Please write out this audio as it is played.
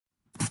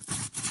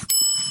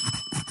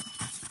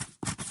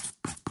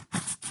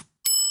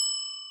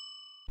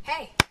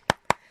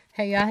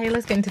Hey y'all, hey,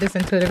 let's get into this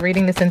intuitive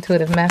reading, this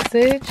intuitive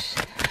message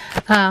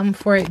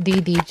for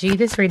DDG.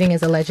 This reading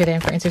is alleged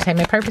and for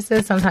entertainment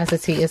purposes. Sometimes the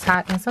tea is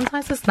hot and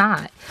sometimes it's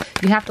not.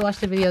 You have to watch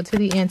the video to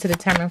the end to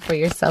determine for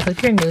yourself.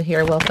 If you're new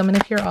here, welcome. And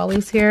if you're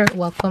always here,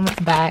 welcome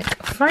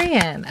back,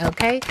 friend.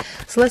 Okay,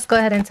 so let's go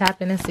ahead and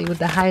tap in and see what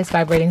the highest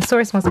vibrating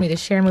source wants me to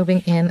share moving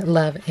in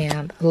love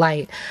and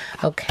light.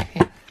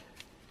 Okay.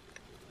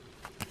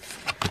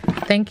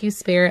 Thank you,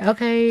 Spirit.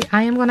 Okay,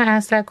 I am going to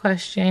ask that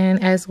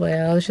question as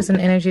well. It's just an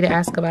energy to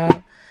ask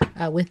about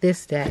with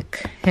this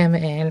deck, him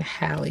and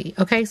Hallie.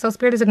 Okay, so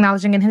Spirit is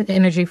acknowledging in his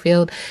energy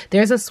field,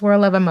 there's a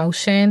swirl of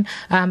emotion.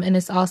 And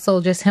it's also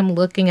just him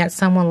looking at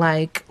someone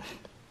like,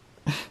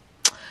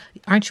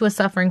 aren't you a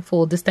suffering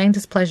fool? Disdain,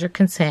 displeasure,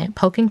 consent,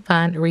 poking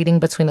fun, reading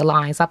between the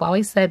lines. I've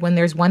always said when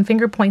there's one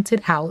finger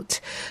pointed out,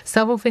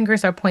 several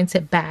fingers are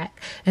pointed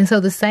back. And so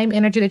the same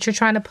energy that you're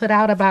trying to put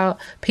out about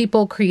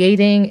people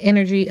creating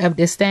energy of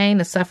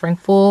disdain, a suffering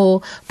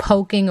fool,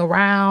 poking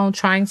around,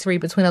 trying to read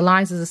between the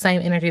lines is the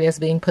same energy that's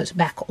being put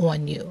back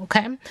on you.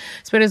 Okay.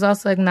 Spirit is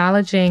also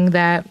acknowledging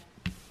that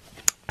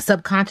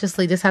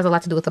subconsciously, this has a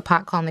lot to do with the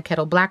pot calling the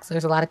kettle black. So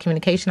there's a lot of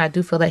communication. I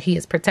do feel that he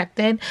is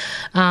protected.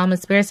 And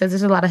Spirit says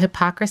there's a lot of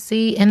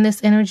hypocrisy in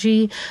this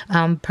energy,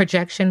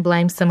 projection,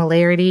 blame,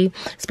 similarity.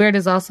 Spirit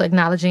is also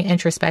acknowledging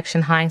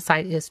introspection.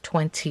 Hindsight is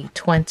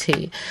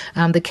 2020.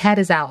 The cat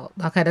is out.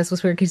 Okay, that's what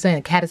Spirit keeps saying.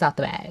 The cat is out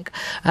the bag.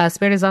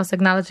 Spirit is also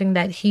acknowledging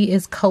that he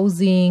is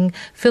cozying,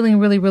 feeling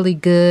really, really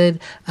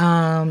good.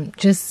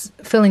 Just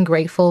feeling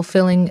grateful,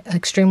 feeling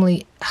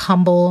extremely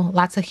humble.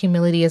 Lots of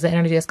humility is the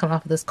energy that's coming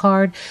off of this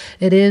card.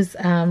 It is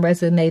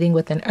resonating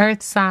with an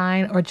earth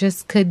sign, or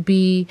just could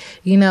be,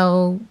 you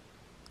know,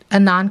 a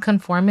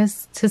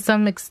nonconformist to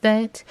some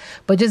extent,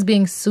 but just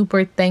being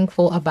super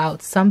thankful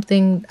about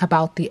something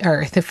about the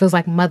earth. It feels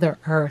like Mother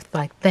Earth,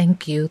 like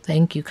thank you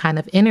kind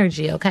of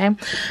energy. Okay. All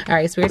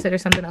right. Spirit said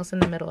there's something else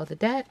in the middle of the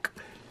deck.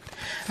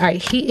 All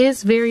right, he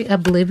is very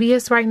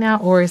oblivious right now,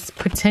 or is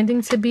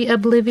pretending to be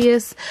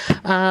oblivious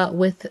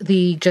with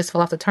the just fell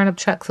off the turnip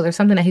truck. So there's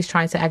something that he's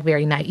trying to act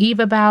very naive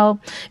about.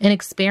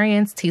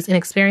 Inexperienced, he's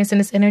inexperienced in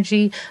this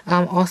energy.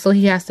 Also,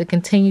 he has to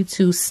continue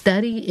to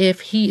study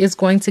if he is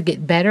going to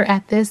get better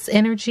at this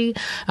energy.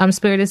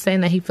 Spirit is saying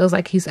that he feels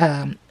like he's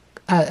a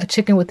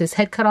chicken with his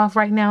head cut off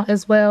right now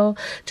as well.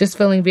 Just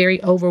feeling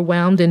very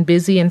overwhelmed and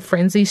busy and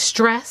frenzied,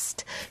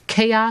 stressed,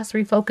 chaos,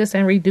 refocus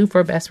and redo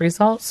for best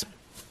results.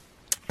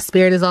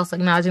 Spirit is also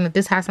acknowledging that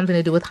this has something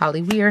to do with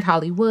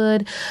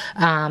Hollywood.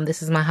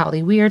 This is my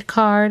Hollywood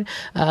card.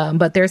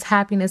 But there's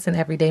happiness in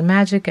everyday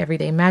magic.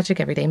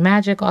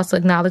 Also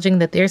acknowledging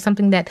that there's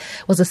something that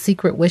was a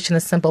secret wish and a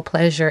simple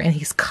pleasure, and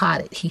he's caught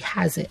it. He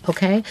has it.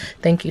 Okay.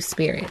 Thank you,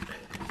 Spirit.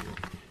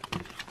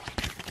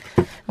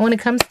 And when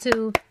it comes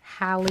to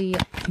Halle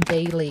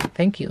Bailey,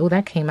 thank you. Oh,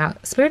 that came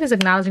out. Spirit is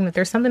acknowledging that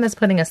there's something that's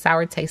putting a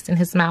sour taste in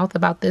his mouth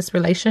about this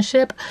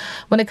relationship.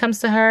 When it comes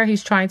to her,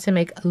 he's trying to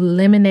make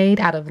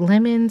lemonade out of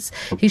lemons.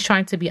 He's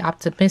trying to be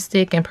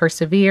optimistic and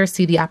persevere,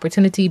 see the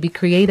opportunity, be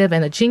creative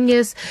and a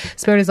genius.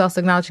 Spirit is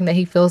also acknowledging that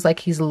he feels like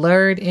he's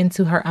lured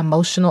into her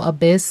emotional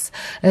abyss.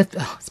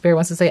 Spirit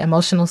wants to say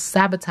emotional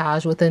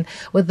sabotage with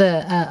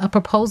a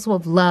proposal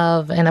of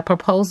love and a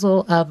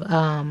proposal of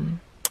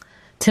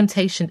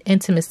temptation,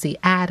 intimacy,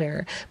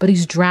 adder, but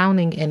he's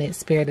drowning in it.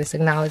 Spirit is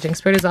acknowledging.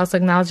 Spirit is also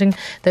acknowledging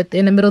that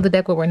in the middle of the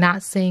deck, what we're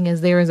not seeing is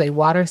there is a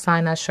water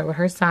sign. Not sure what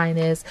her sign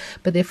is,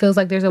 but it feels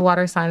like there's a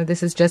water sign.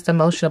 This is just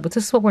emotional, but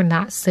this is what we're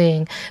not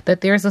seeing,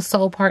 that there's a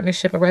soul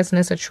partnership, a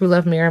resonance, a true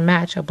love mirror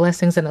match, a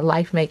blessings and a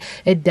life mate.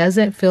 It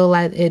doesn't feel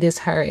like it is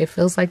her. It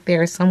feels like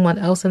there is someone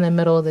else in the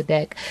middle of the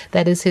deck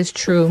that is his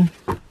true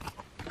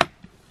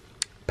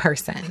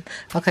person.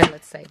 Okay,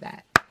 let's say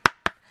that.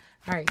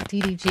 All right,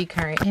 DDG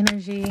current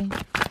energy.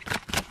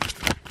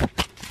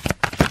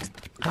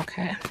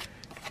 Okay.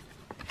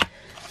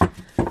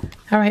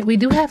 All right, we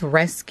do have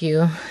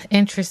rescue.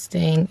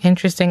 Interesting.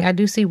 I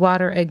do see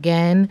water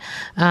again.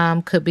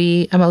 Could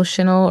be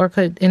emotional or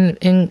could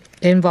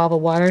involve a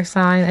water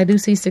sign. I do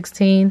see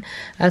 16.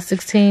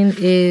 16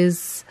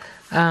 is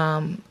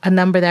a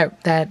number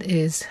that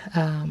is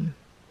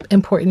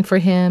important for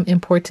him,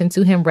 important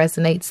to him,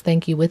 resonates,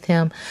 thank you, with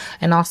him,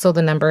 and also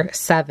the number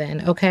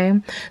 7. Okay,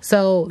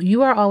 so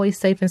you are always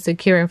safe and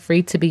secure and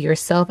free to be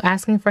yourself.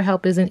 Asking for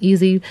help isn't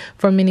easy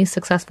for many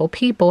successful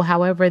people.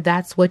 However,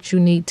 that's what you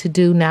need to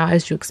do now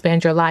as you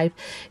expand your life.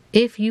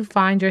 If you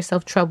find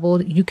yourself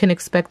troubled, you can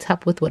expect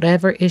help with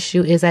whatever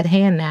issue is at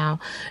hand now.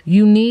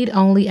 You need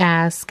only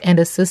ask and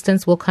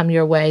assistance will come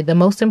your way. The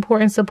most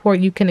important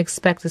support you can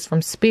expect is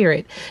from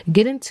Spirit.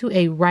 Get into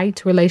a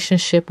right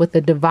relationship with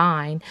the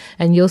divine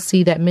and you'll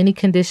see that many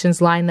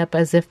conditions line up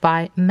as if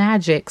by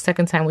magic.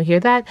 Second time we hear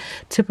that,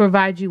 to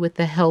provide you with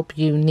the help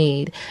you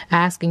need.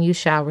 Ask and you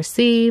shall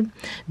receive.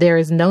 There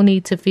is no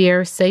need to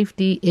fear.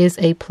 Safety is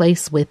a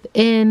place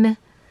within.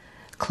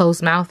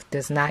 Closed mouth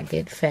does not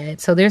get fed.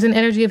 So there's an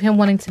energy of him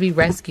wanting to be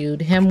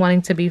rescued, him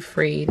wanting to be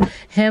freed,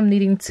 him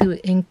needing to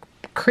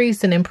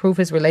increase and improve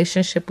his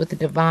relationship with the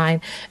divine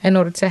in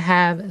order to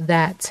have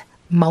that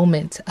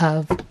moment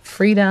of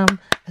freedom,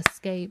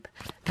 escape,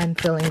 and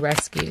feeling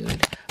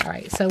rescued. All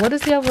right, so what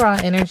is the overall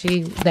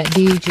energy that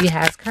DDG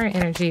has, current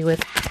energy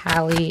with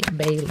Halle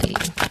Bailey?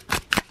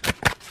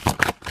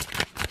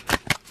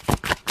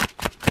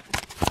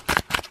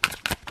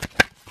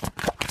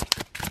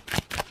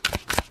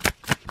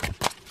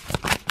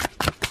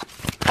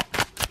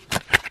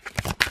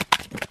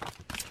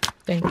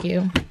 Thank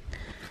you.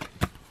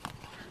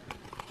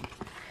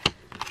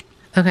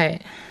 Okay.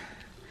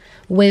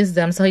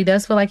 Wisdom. So he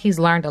does feel like he's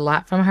learned a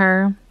lot from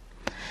her.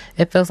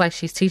 It feels like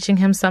she's teaching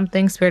him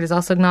something. Spirit is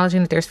also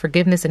acknowledging that there's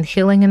forgiveness and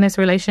healing in this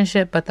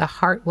relationship, but the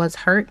heart was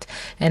hurt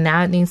and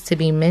now it needs to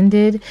be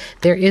mended.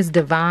 There is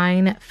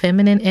divine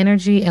feminine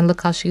energy, and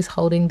look how she's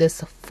holding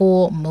this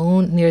full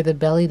moon near the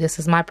belly. This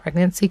is my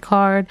pregnancy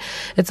card.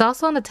 It's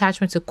also an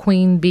attachment to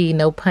Queen Bee,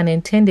 no pun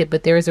intended,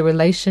 but there is a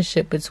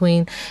relationship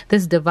between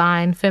this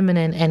divine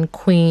feminine and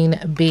Queen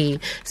Bee.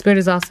 Spirit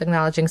is also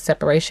acknowledging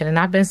separation, and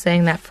I've been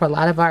saying that for a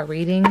lot of our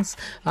readings,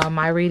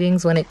 my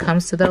readings, when it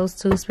comes to those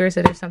two. Spirit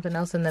said there's something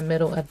else in the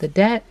middle of the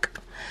deck.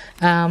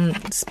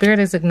 Spirit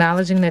is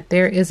acknowledging that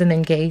there is an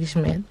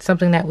engagement,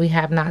 something that we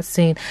have not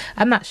seen.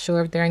 I'm not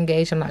sure if they're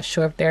engaged. I'm not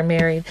sure if they're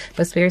married,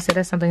 but Spirit said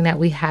that's something that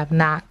we have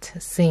not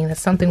seen.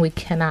 It's something we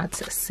cannot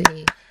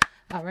see.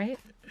 All right.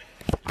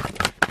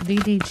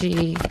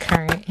 DDG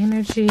current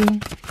energy.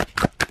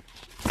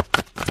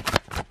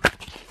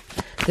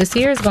 This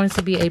year is going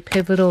to be a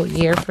pivotal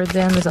year for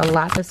them. There's a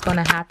lot that's going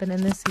to happen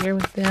in this year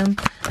with them.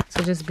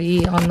 So just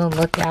be on the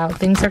lookout.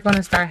 Things are going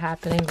to start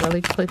happening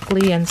really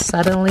quickly and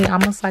suddenly,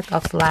 almost like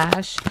a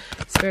flash.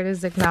 Spirit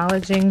is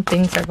acknowledging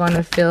things are going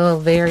to feel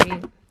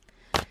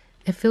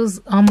it feels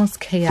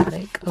almost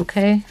chaotic,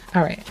 okay?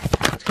 All right.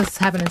 Just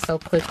happening so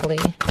quickly.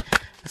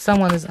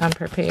 Someone is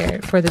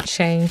unprepared for the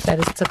change that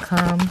is to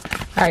come.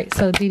 All right,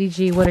 so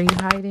DDG, what are you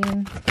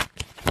hiding?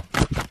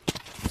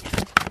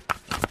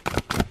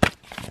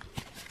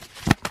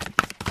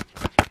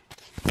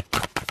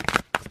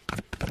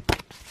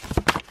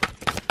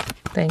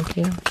 Thank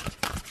you.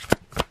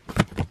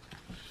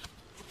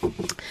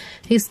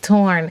 He's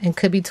torn and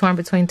could be torn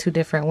between two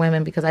different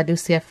women, because I do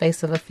see a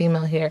face of a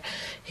female here.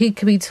 He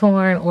could be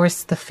torn, or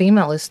the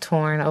female is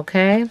torn,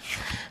 okay?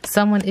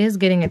 Someone is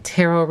getting a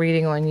tarot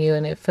reading on you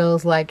and it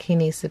feels like he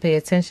needs to pay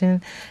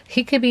attention.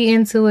 He could be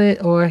into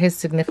it, or his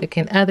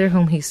significant other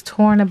whom he's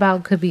torn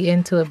about could be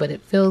into it, but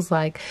it feels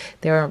like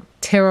there are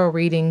tarot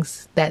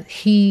readings that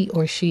he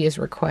or she is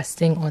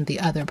requesting on the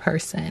other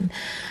person.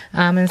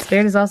 And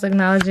Spirit is also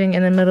acknowledging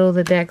in the middle of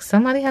the deck,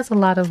 somebody has a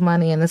lot of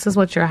money and this is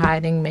what you're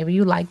hiding. Maybe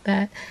you like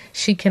that.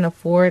 She can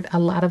afford a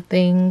lot of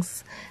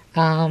things.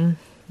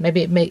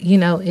 Maybe it may, you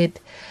know,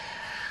 it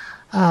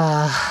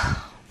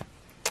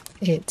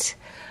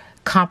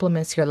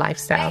complements your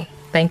lifestyle.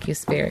 Thank you,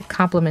 Spirit.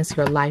 Complements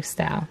your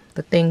lifestyle,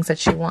 the things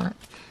that you want.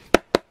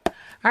 All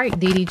right,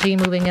 DDG,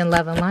 moving in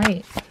love and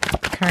light.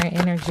 Current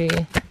energy.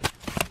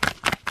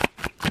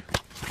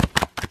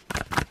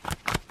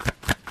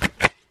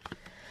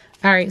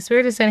 All right,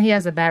 Spirit is saying he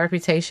has a bad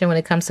reputation when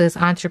it comes to his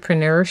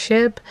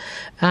entrepreneurship.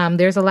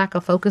 There's a lack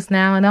of focus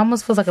now, and it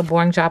almost feels like a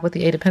boring job with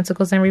the Eight of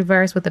Pentacles in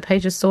reverse. With the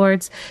Page of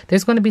Swords,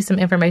 there's going to be some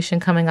information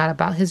coming out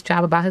about his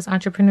job, about his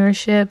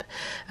entrepreneurship.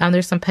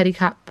 There's some petty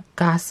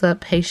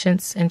gossip,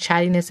 patience, and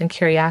chattiness and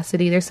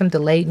curiosity. There's some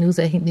delayed news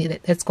that he needed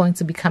that's going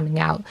to be coming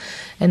out,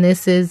 and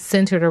this is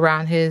centered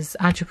around his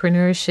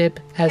entrepreneurship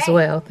as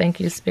well. Thank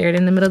you, Spirit.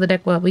 In the middle of the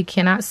deck, what we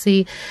cannot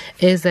see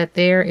is that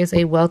there is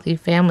a wealthy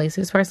family. So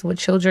this person with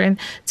children,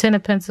 10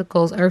 of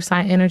Pentacles, earth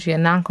sign energy,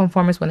 and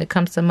nonconformist when it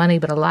comes to money,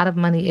 but a lot of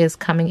money is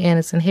coming in.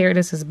 It's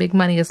inheritance, it's big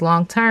money, it's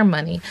long-term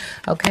money,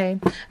 okay?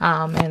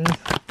 And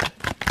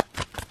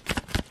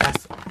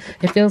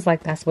it feels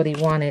like that's what he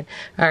wanted.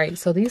 All right,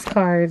 so these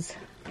cards,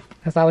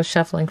 as I was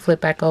shuffling,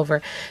 flip back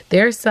over.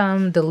 There's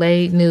some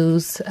delayed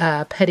news,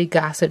 petty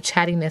gossip,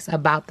 chattiness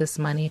about this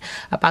money,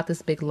 about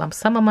this big lump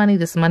sum of money,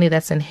 this money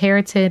that's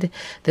inherited,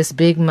 this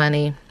big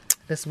money,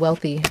 this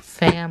wealthy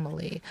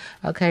family.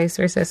 Okay,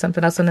 so it says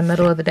something else in the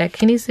middle of the deck.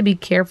 He needs to be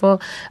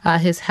careful.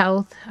 His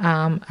health,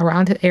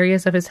 around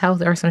areas of his health,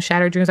 there are some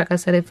shattered dreams. Like I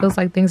said, it feels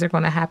like things are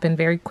going to happen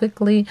very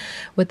quickly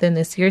within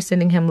this year,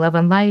 sending him love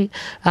and light.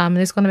 And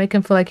it's going to make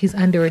him feel like he's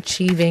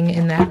underachieving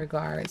in that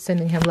regard,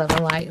 sending him love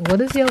and light.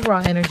 What is the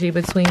overall energy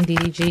between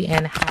DDG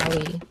and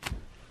Halle?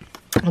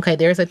 Okay,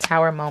 there's a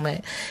tower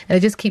moment, and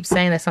it just keeps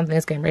saying that something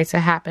is getting ready to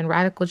happen.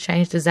 Radical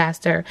change,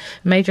 disaster,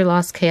 major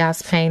loss,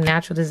 chaos, pain,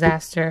 natural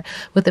disaster.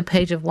 With the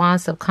Page of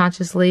Wands,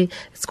 subconsciously,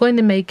 it's going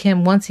to make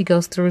him, once he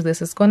goes through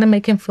this, it's going to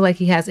make him feel like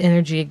he has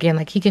energy again,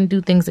 like he can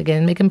do things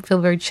again, make him feel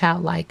very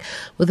childlike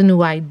with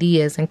new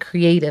ideas and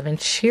creative and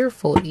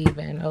cheerful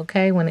even,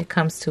 okay, when it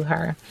comes to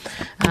her.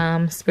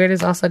 Spirit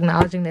is also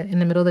acknowledging that in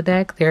the middle of the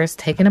deck, there's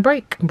taking a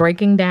break,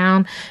 breaking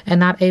down and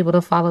not able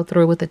to follow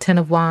through with the 10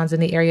 of Wands in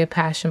the area of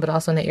passion, but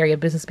also in the area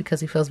of business, because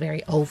he feels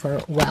very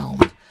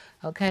overwhelmed.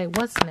 Okay,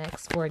 what's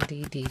next for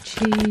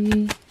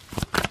DDG?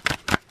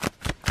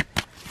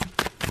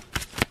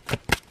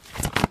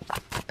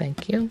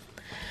 Thank you.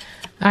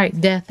 All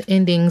right, death,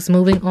 endings,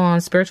 moving on,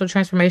 spiritual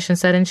transformation,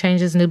 sudden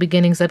changes, new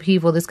beginnings,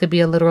 upheaval. This could be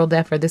a literal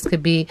death, or this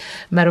could be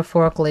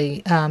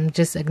metaphorically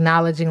just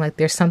acknowledging like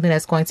there's something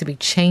that's going to be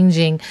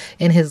changing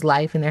in his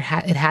life, and it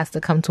has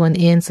to come to an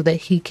end so that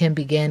he can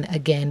begin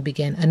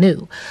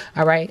anew.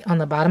 All right, on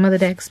the bottom of the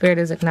deck, Spirit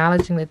is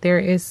acknowledging that there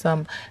is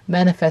some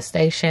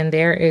manifestation.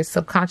 There is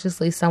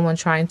subconsciously someone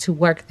trying to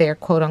work their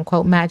quote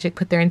unquote magic,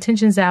 put their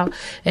intentions out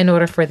in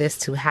order for this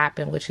to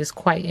happen, which is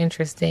quite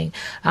interesting.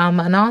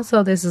 And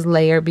also this is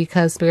layered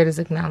because Spirit is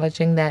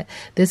acknowledging that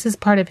this is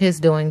part of his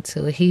doing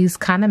too. He's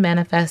kind of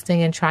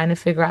manifesting and trying to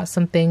figure out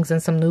some things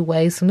in some new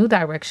ways, some new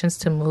directions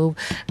to move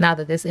now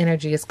that this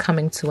energy is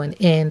coming to an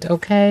end.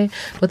 Okay,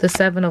 with the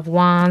Seven of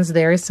Wands,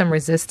 there is some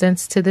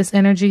resistance to this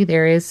energy.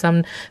 There is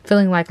some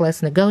feeling like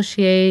let's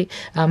negotiate,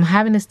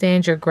 having to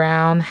stand your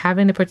ground,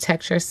 having to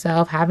protect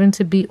yourself, having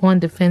to be on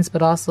defense,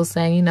 but also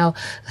saying, you know,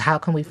 how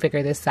can we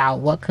figure this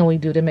out? What can we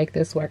do to make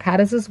this work? How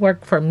does this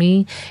work for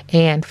me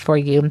and for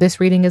you?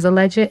 This reading is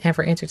alleged and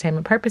for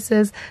entertainment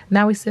purposes.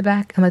 Now we sit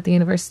back and let the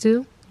universe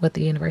do what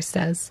the universe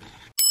does.